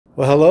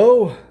Well,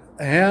 hello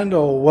and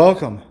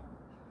welcome.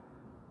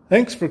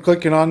 Thanks for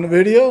clicking on the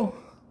video.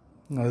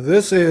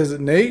 This is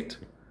Nate,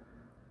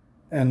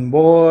 and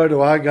boy,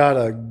 do I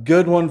got a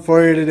good one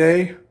for you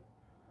today.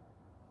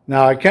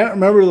 Now, I can't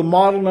remember the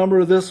model number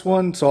of this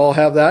one, so I'll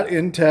have that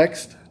in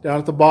text down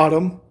at the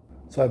bottom.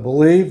 So I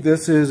believe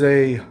this is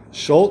a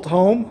Shultz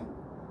home.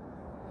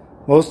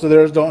 Most of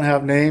theirs don't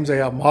have names, they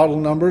have model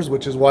numbers,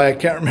 which is why I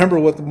can't remember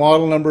what the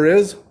model number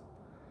is.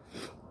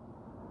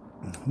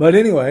 But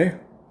anyway,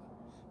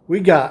 we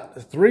got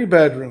 3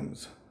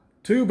 bedrooms,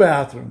 2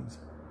 bathrooms,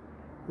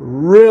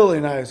 really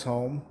nice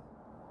home.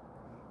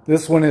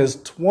 This one is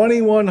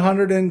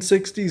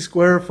 2,160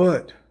 square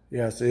foot.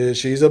 Yes,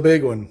 she's a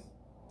big one.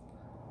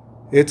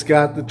 It's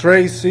got the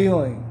tray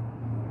ceiling.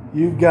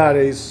 You've got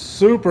a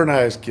super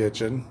nice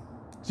kitchen.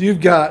 You've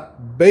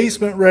got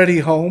basement ready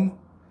home.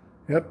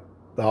 Yep,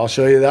 I'll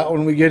show you that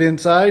when we get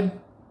inside.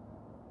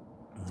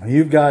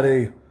 You've got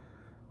a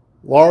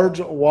large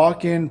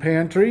walk-in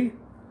pantry.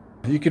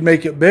 You can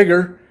make it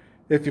bigger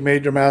if you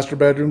made your master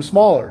bedroom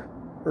smaller,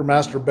 or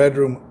master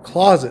bedroom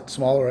closet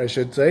smaller, I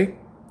should say.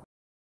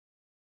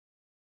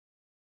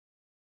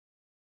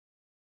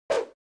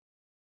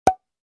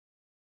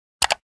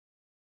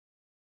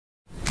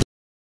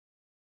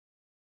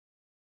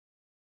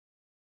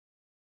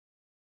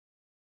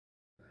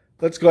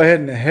 Let's go ahead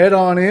and head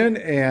on in,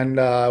 and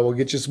we'll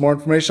get you some more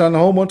information on the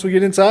home once we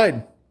get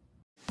inside.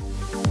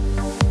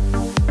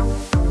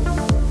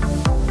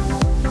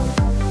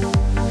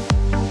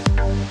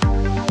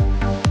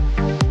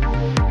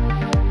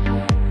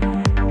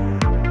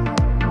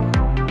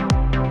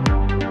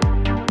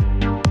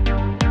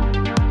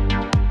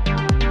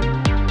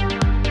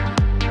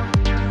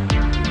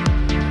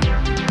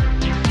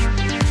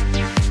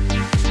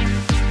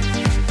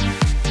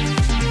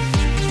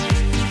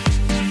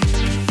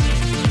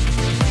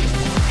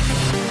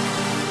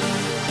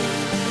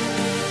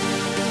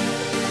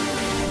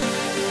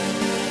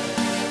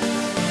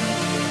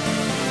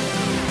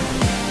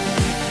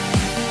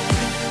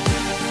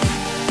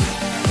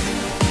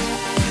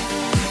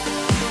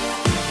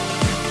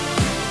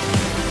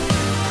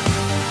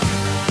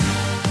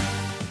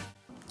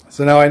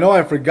 So now I know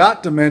I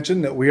forgot to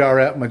mention that we are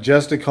at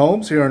Majestic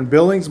Homes here in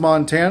Billings,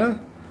 Montana.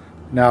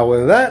 Now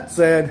with that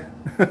said,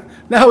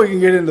 now we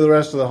can get into the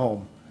rest of the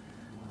home.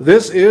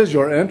 This is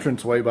your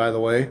entranceway, by the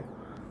way.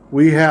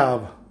 We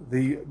have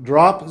the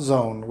drop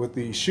zone with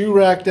the shoe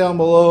rack down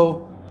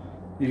below.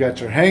 You got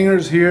your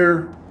hangers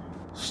here,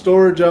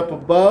 storage up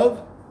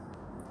above.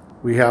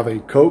 We have a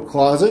coat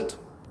closet.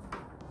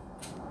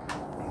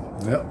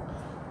 Yep.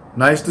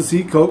 Nice to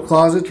see coat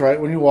closets right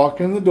when you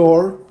walk in the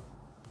door.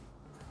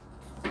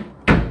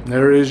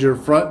 There is your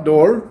front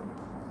door.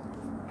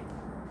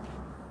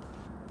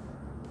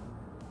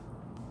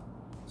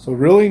 So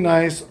really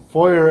nice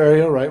foyer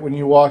area right when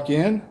you walk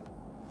in.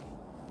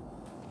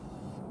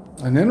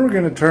 And then we're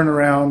going to turn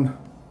around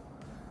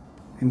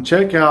and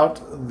check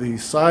out the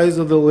size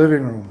of the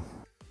living room.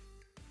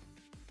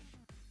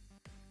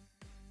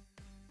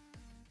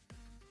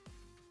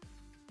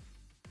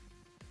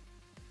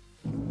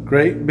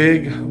 Great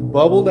big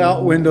bubbled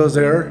out windows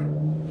there.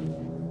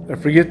 I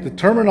forget the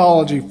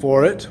terminology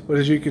for it, but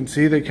as you can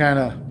see, they kind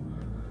of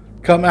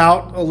come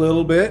out a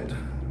little bit.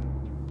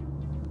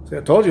 See,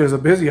 I told you there's a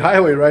busy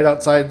highway right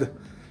outside.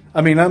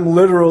 I'm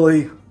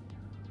literally,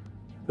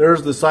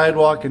 there's the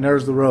sidewalk and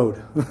there's the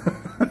road.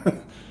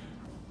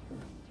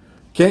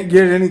 Can't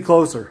get any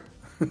closer.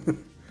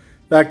 In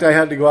fact, I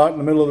had to go out in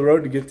the middle of the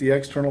road to get the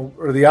external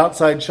or the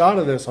outside shot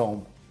of this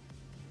home.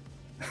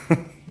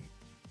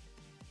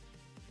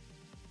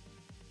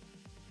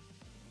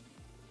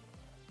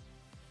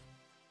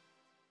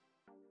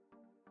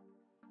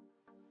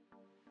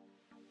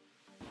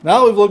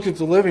 Now we've looked at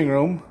the living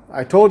room.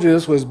 I told you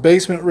this was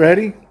basement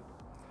ready.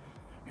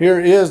 Here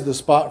is the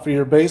spot for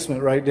your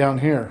basement right down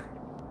here.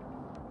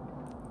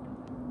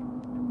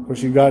 Of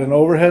course, you've got an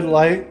overhead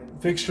light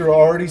fixture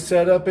already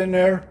set up in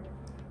there.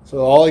 So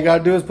all you got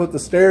to do is put the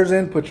stairs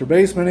in, put your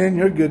basement in,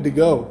 you're good to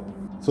go.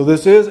 So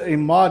this is a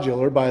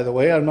modular, by the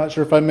way. I'm not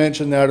sure if I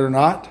mentioned that or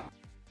not.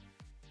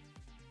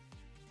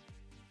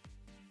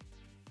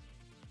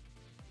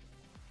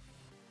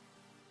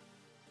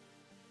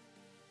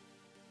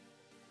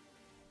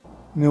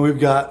 And then we've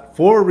got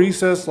 4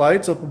 recessed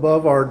lights up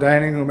above our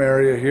dining room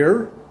area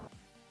here.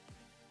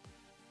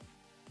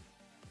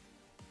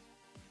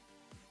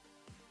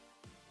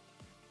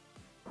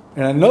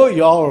 And I know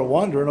y'all are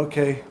wondering,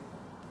 okay,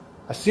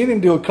 I seen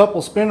him do a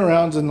couple spin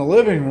arounds in the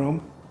living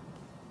room,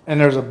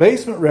 and there's a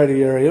basement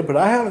ready area, but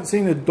I haven't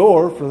seen a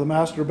door for the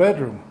master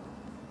bedroom.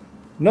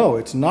 No,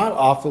 it's not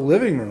off the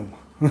living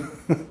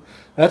room.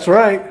 That's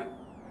right.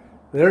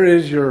 There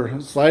is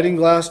your sliding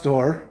glass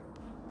door.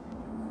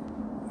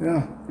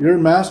 Yeah, your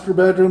master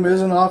bedroom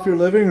isn't off your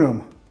living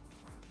room.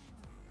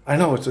 I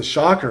know, it's a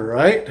shocker,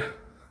 right?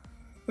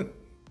 Of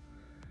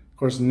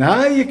course,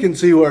 now you can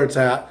see where it's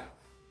at.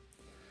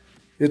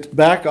 It's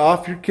back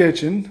off your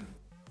kitchen.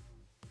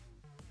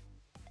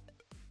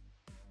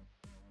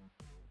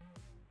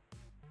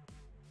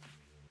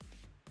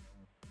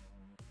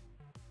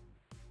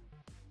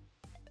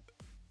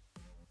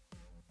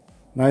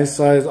 Nice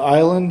size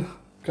island.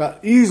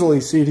 Got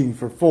easily seating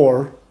for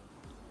 4.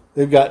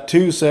 They've got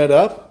 2 set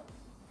up.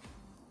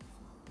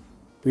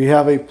 We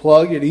have a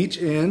plug at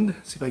each end.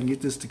 See if I can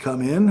get this to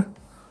come in.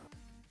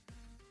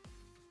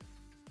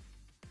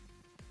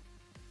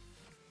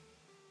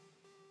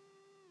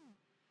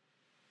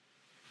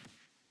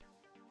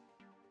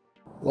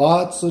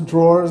 Lots of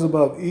drawers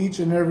above each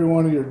and every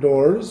one of your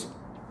doors.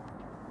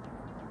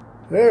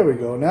 There we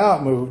go. Now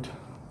it moved.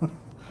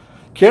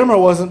 Camera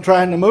wasn't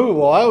trying to move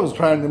while I was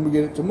trying to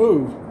get it to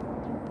move.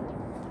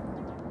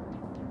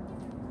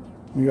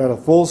 We got a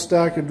full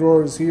stack of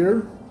drawers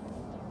here.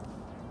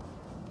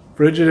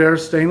 Frigidaire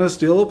stainless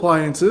steel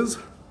appliances.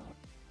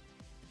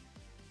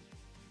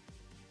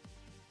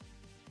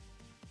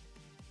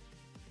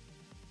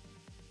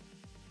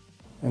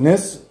 And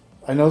this,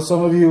 I know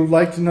some of you would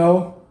like to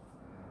know,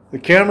 the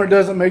camera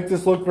doesn't make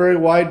this look very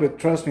wide, but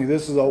trust me,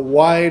 this is a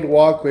wide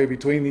walkway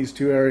between these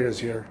 2 areas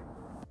here.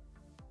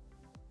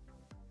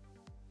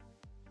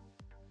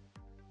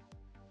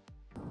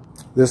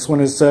 This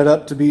one is set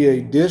up to be a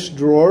dish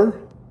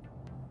drawer.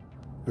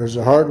 There's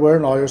your hardware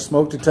and all your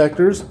smoke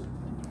detectors.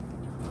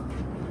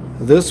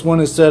 This one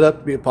is set up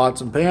to be a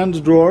pots and pans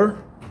drawer.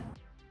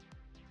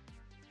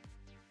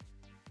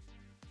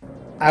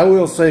 I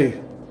will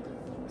say,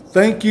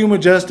 thank you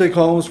Majestic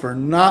Homes for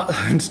not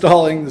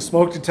installing the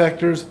smoke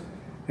detectors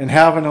and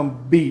having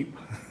them beep.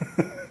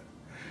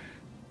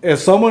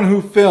 As someone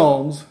who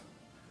films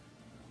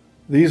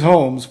these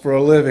homes for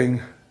a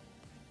living,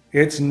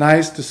 it's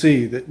nice to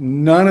see that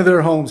none of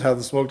their homes have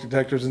the smoke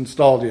detectors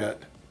installed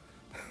yet.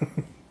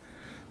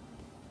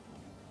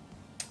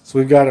 So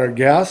we've got our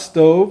gas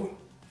stove,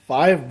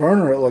 5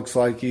 burner it looks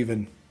like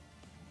even.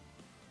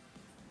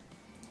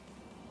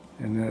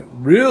 And a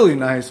really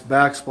nice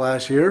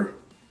backsplash here.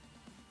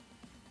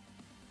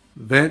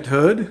 Vent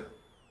hood.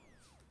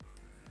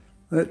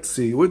 Let's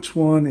see, which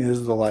one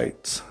is the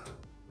lights?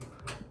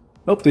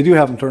 Nope, they do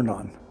have them turned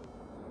on.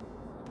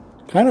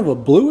 Kind of a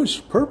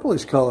bluish,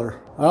 purplish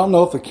color. I don't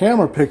know if the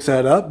camera picks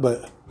that up,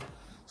 but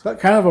it's got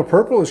kind of a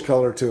purplish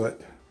color to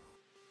it.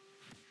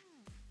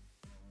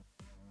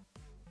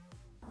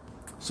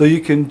 So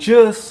you can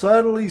just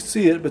subtly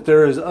see it, but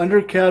there is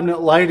under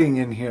cabinet lighting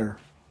in here.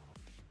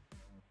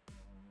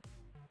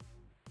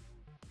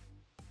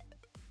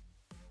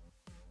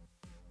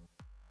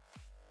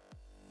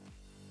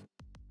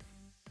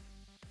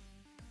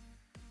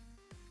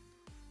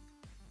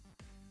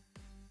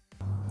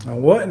 Now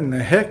what in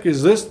the heck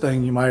is this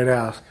thing, you might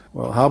ask?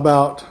 Well, how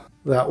about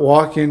that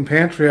walk-in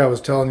pantry I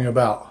was telling you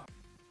about?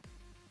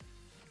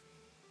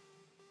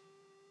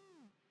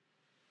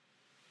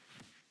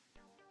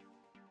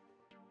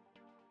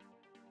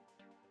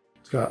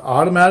 It's got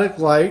automatic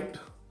light,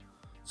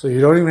 so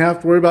you don't even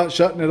have to worry about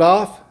shutting it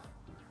off.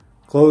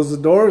 Close the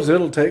doors,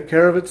 it'll take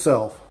care of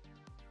itself.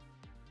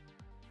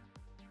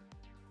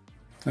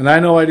 And I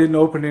know I didn't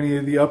open any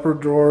of the upper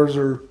drawers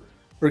or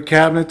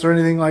cabinets or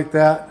anything like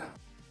that.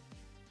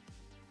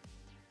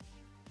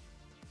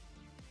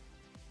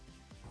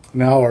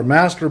 Now our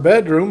master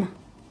bedroom.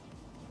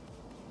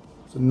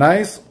 It's a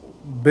nice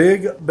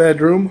big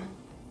bedroom.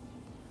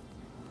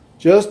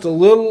 Just a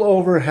little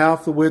over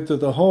half the width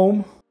of the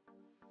home.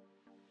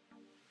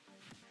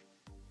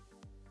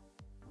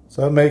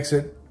 So that makes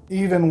it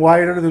even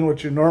wider than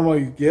what you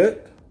normally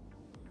get.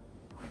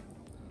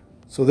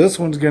 So this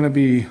one's going to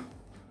be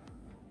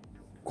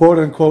quote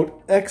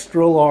unquote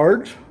extra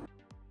large.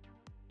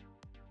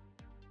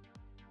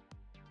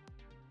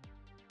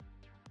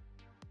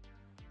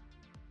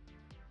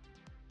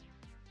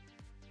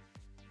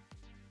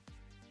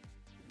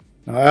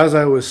 Now, as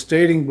I was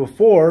stating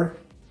before,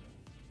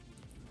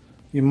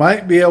 you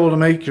might be able to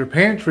make your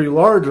pantry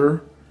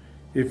larger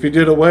if you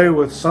did away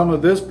with some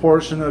of this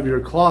portion of your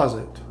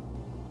closet.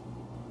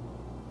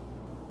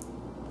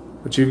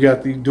 But you've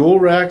got the dual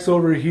racks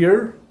over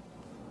here.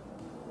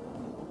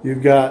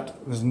 You've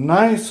got this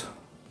nice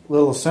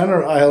little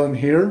center island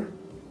here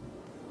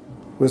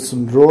with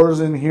some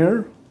drawers in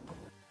here.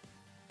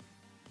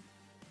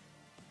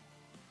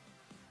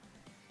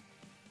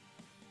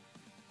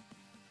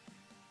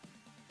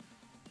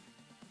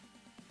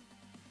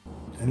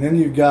 And then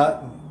you've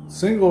got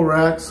single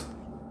racks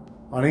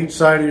on each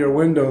side of your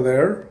window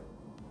there.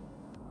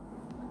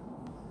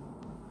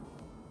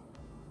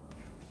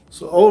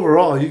 So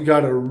overall, you've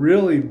got a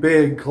really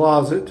big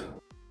closet.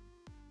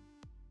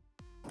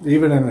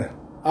 Even an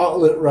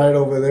outlet right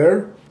over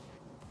there.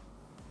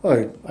 Oh,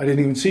 I didn't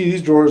even see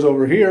these drawers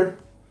over here.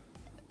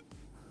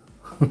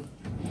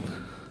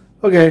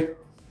 Okay.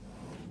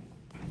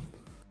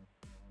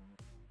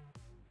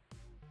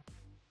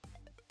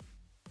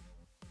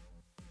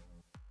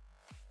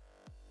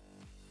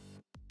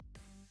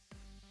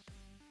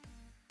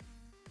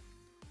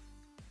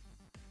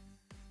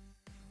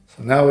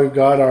 So now we've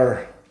got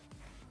our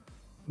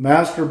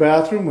master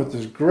bathroom with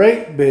this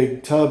great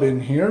big tub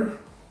in here.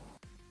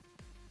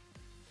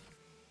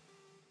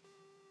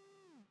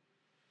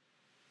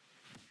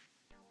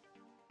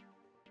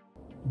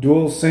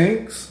 Dual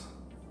sinks.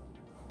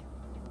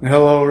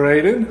 Hello,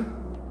 Raiden.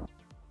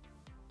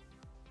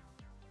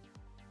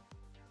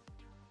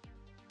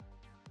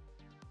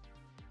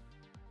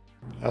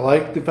 I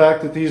like the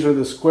fact that these are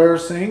the square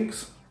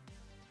sinks.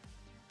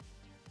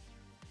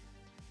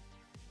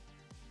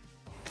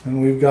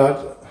 And we've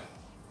got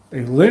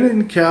a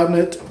linen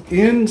cabinet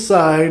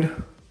inside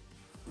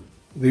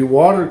the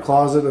water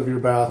closet of your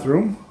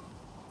bathroom.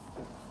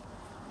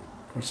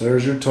 Of course,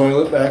 there's your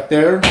toilet back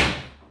there.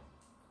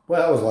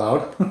 Well, that was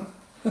loud.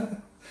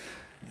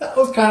 That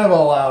was kind of a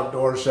loud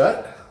door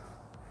shut.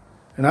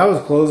 And I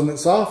was closing it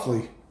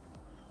softly.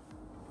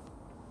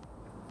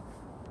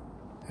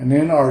 And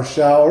then our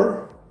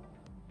shower.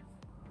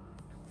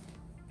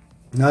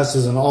 Now this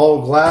is an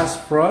all glass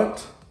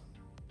front.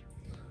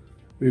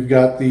 We've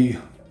got the,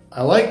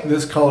 I like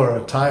this color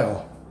of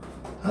tile.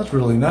 That's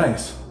really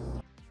nice.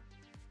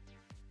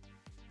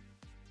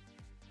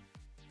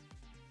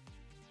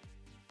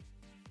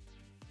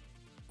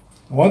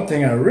 One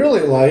thing I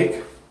really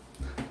like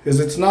is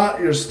it's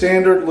not your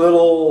standard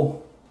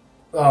little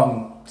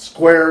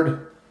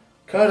squared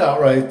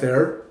cutout right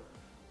there.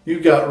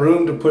 You've got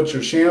room to put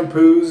your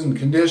shampoos and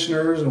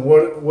conditioners and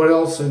what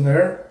else in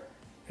there.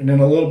 And then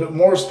a little bit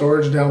more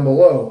storage down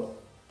below.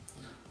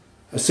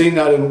 I've seen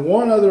that in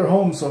one other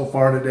home so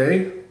far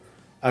today.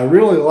 I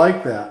really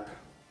like that.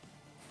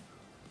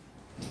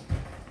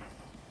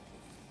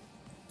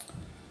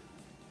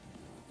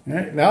 All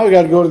right, now we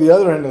got to go to the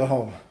other end of the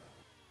home.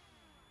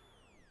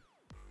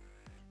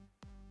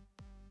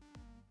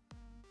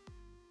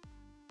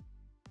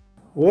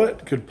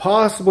 What could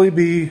possibly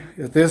be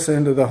at this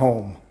end of the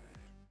home?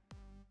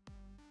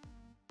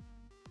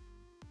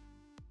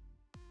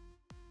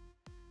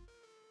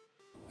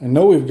 I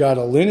know we've got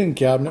a linen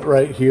cabinet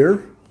right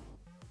here.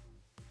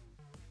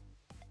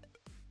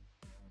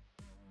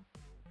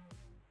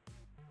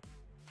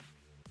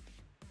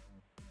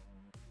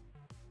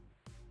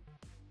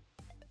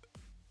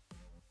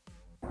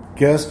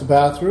 Guest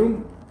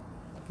bathroom.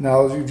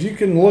 Now, if you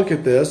can look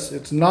at this,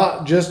 it's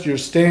not just your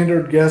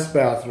standard guest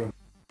bathroom.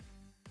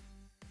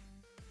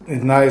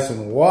 It's nice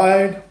and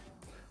wide.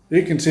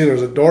 You can see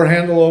there's a door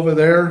handle over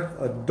there,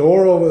 a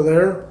door over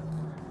there.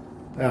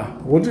 Yeah,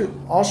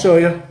 I'll show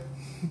you.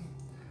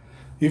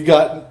 You've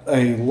got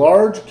a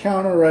large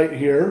counter right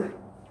here.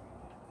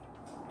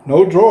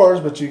 No drawers,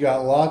 but you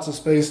got lots of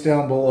space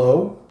down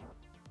below.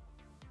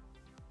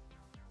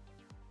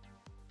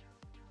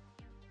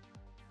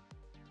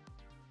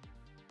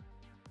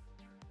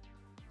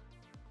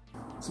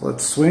 So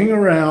let's swing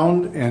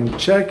around and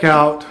check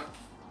out.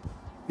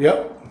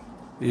 Yep,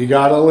 you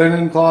got a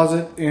linen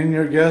closet in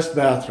your guest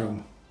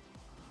bathroom.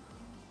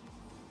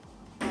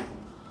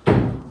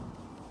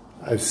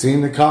 I've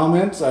seen the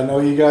comments. I know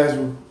you guys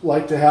would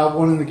like to have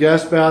one in the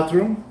guest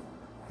bathroom.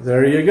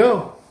 There you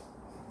go.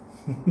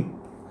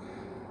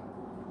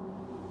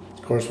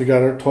 Of course, we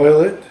got our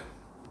toilet.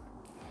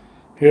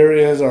 Here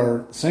is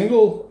our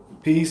single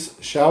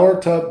piece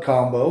shower tub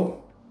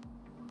combo.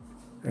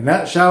 And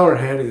that shower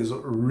head is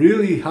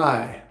really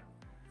high.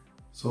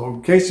 So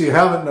in case you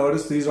haven't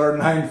noticed, these are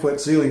 9-foot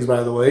ceilings,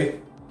 by the way.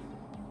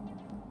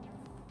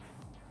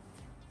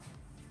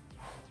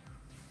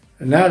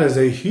 And that is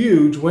a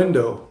huge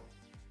window.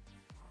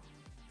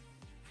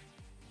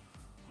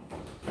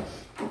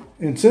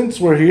 And since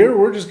we're here,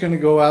 we're just going to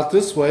go out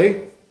this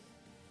way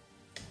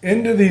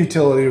into the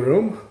utility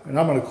room. And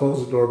I'm going to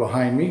close the door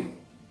behind me.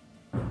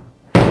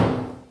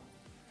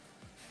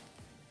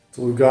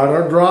 So we've got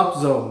our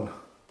drop zone.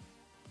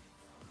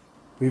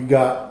 We've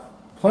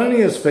got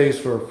plenty of space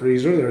for a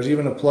freezer. There's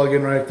even a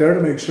plug-in right there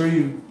to make sure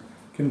you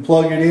can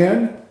plug it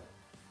in.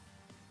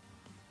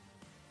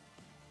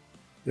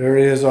 There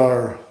is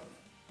our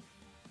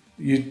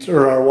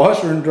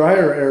washer and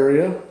dryer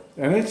area.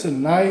 And it's a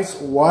nice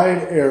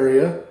wide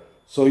area.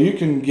 So you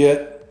can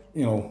get,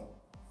 the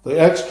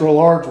extra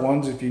large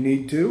ones if you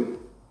need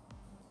to.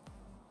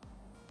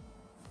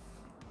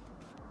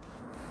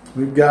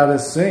 We've got a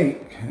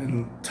sink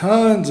and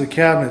tons of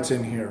cabinets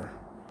in here.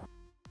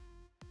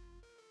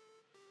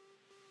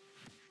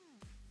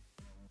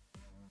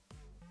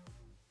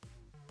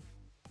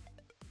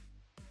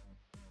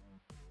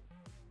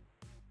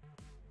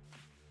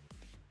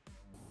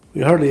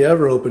 We hardly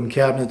ever open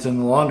cabinets in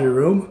the laundry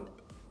room.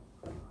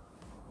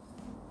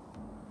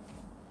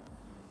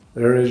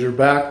 There is your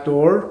back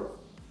door,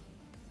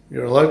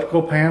 your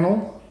electrical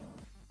panel,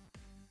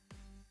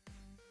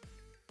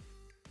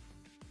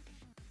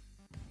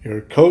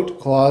 your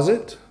coat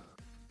closet,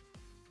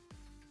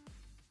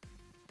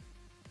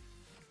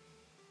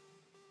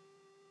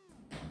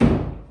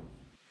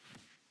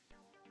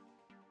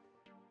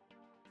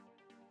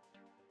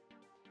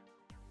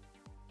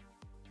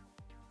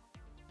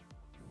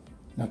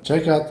 now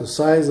check out the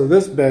size of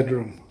this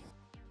bedroom.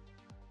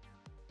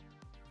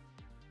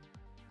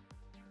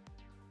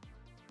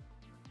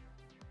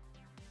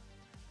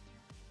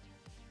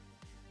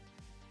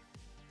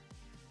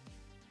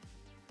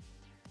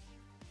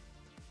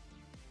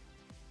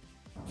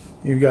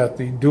 You've got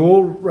the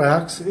dual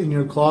racks in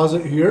your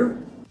closet here.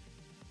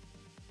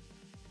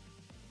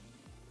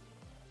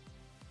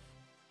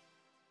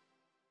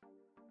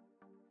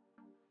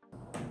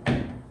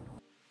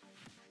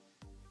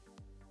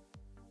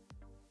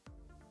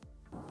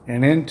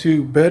 And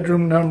into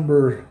bedroom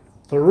number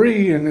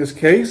 3 in this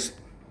case,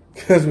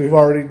 because we've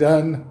already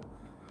done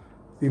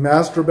the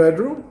master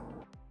bedroom.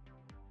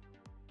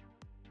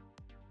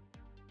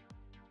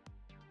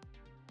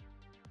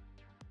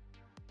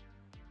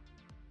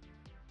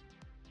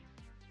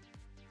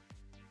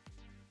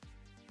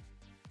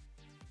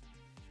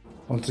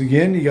 Once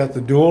again, you got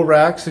the dual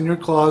racks in your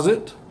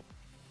closet.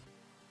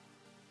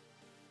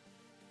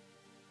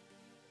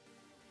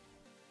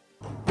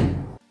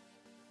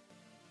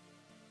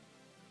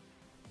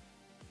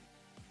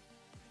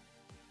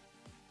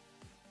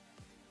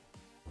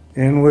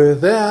 And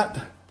with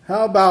that,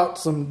 how about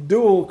some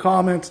dual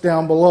comments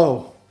down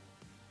below?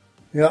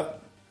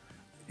 Yep.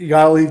 You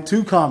gotta leave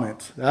 2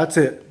 comments. That's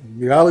it.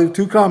 You gotta leave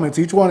 2 comments,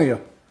 each one of you.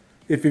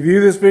 If you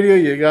view this video,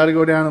 you gotta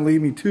go down and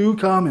leave me 2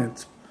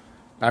 comments.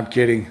 I'm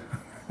kidding.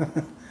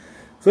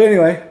 So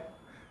anyway,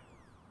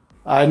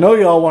 I know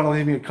y'all want to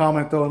leave me a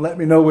comment though and let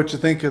me know what you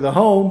think of the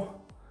home.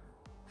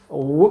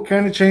 What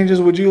kind of changes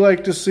would you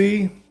like to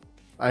see?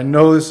 I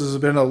know this has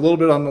been a little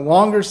bit on the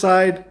longer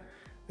side.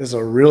 It's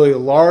a really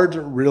large,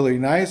 really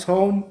nice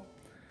home.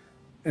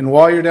 And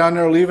while you're down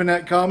there leaving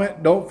that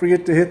comment, don't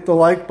forget to hit the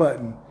like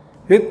button.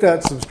 Hit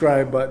that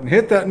subscribe button.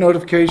 Hit that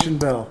notification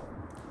bell.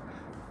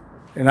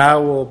 And I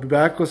will be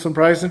back with some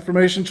price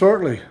information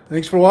shortly.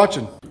 Thanks for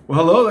watching. Well,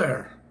 hello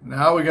there.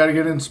 Now we got to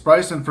get into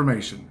price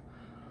information.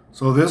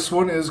 So this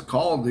one is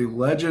called the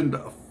Legend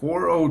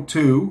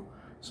 402.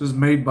 This is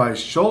made by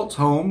Shultz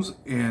Homes,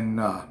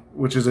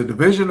 which is a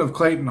division of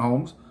Clayton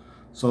Homes.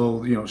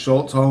 So, you know,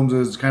 Shultz Homes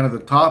is kind of the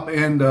top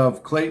end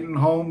of Clayton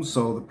Homes.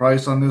 So the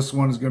price on this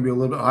one is going to be a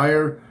little bit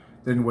higher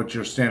than what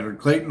your standard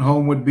Clayton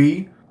home would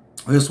be.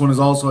 This one is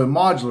also a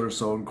modular.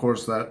 So, of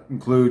course, that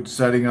includes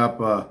setting up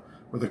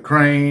with a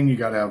crane. You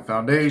got to have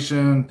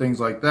foundation,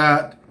 things like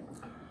that.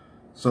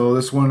 So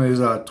this one is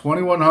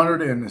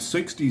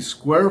 2,160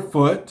 square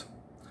foot.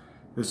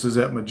 This is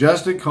at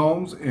Majestic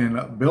Homes in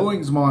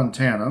Billings,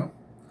 Montana.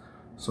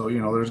 So,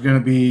 you know, there's going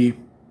to be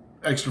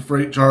extra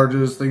freight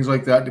charges, things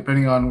like that,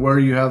 depending on where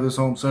you have this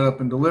home set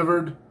up and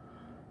delivered.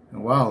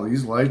 And wow,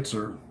 these lights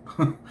are,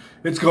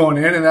 it's going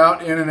in and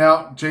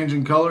out,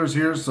 changing colors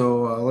here.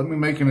 So let me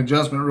make an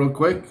adjustment real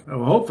quick.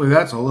 Well, hopefully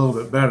that's a little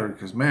bit better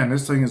because, man,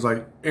 this thing is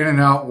like in and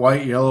out,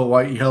 white, yellow.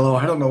 I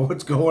don't know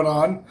what's going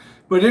on.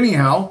 But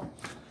anyhow,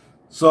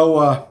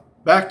 so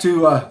back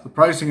to the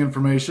pricing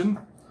information.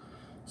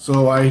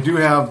 So I do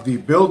have the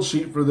build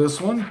sheet for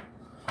this one.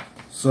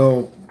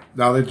 So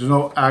now there's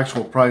no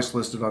actual price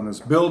listed on this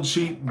build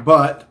sheet,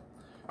 but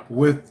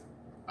with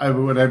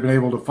what I've been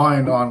able to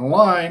find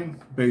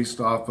online based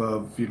off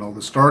of, you know,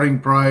 the starting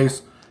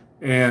price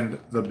and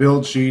the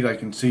build sheet, I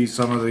can see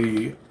some of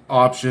the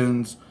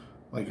options,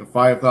 like a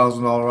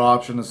 $5,000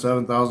 option, a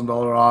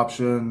 $7,000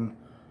 option,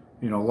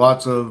 you know,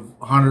 lots of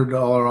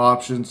 $100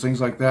 options,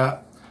 things like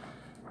that.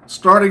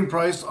 Starting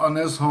price on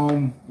this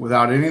home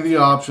without any of the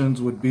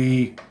options would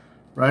be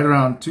right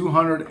around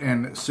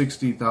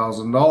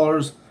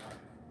 $260,000.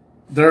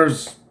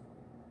 There's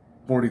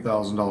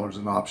 $40,000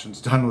 in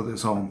options done with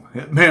this home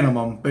at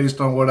minimum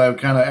based on what I've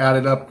kind of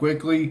added up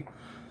quickly.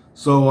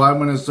 So I'm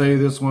going to say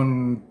this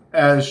one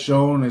as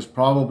shown is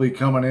probably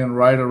coming in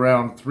right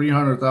around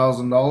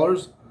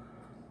 $300,000.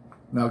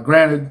 Now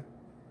granted,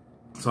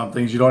 some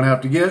things you don't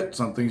have to get,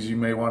 some things you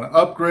may want to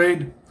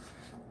upgrade.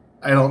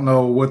 I don't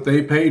know what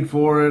they paid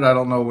for it. I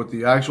don't know what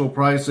the actual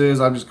price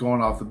is. I'm just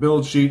going off the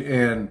build sheet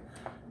and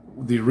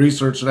the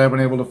research that I've been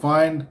able to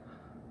find.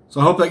 So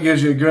I hope that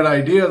gives you a good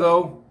idea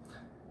though.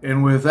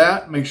 And with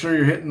that, make sure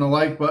you're hitting the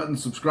like button,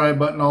 subscribe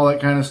button, all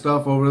that kind of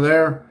stuff over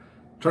there.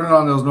 Turn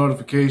on those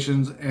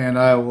notifications and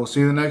I will see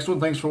you in the next one.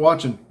 Thanks for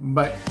watching.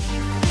 Bye.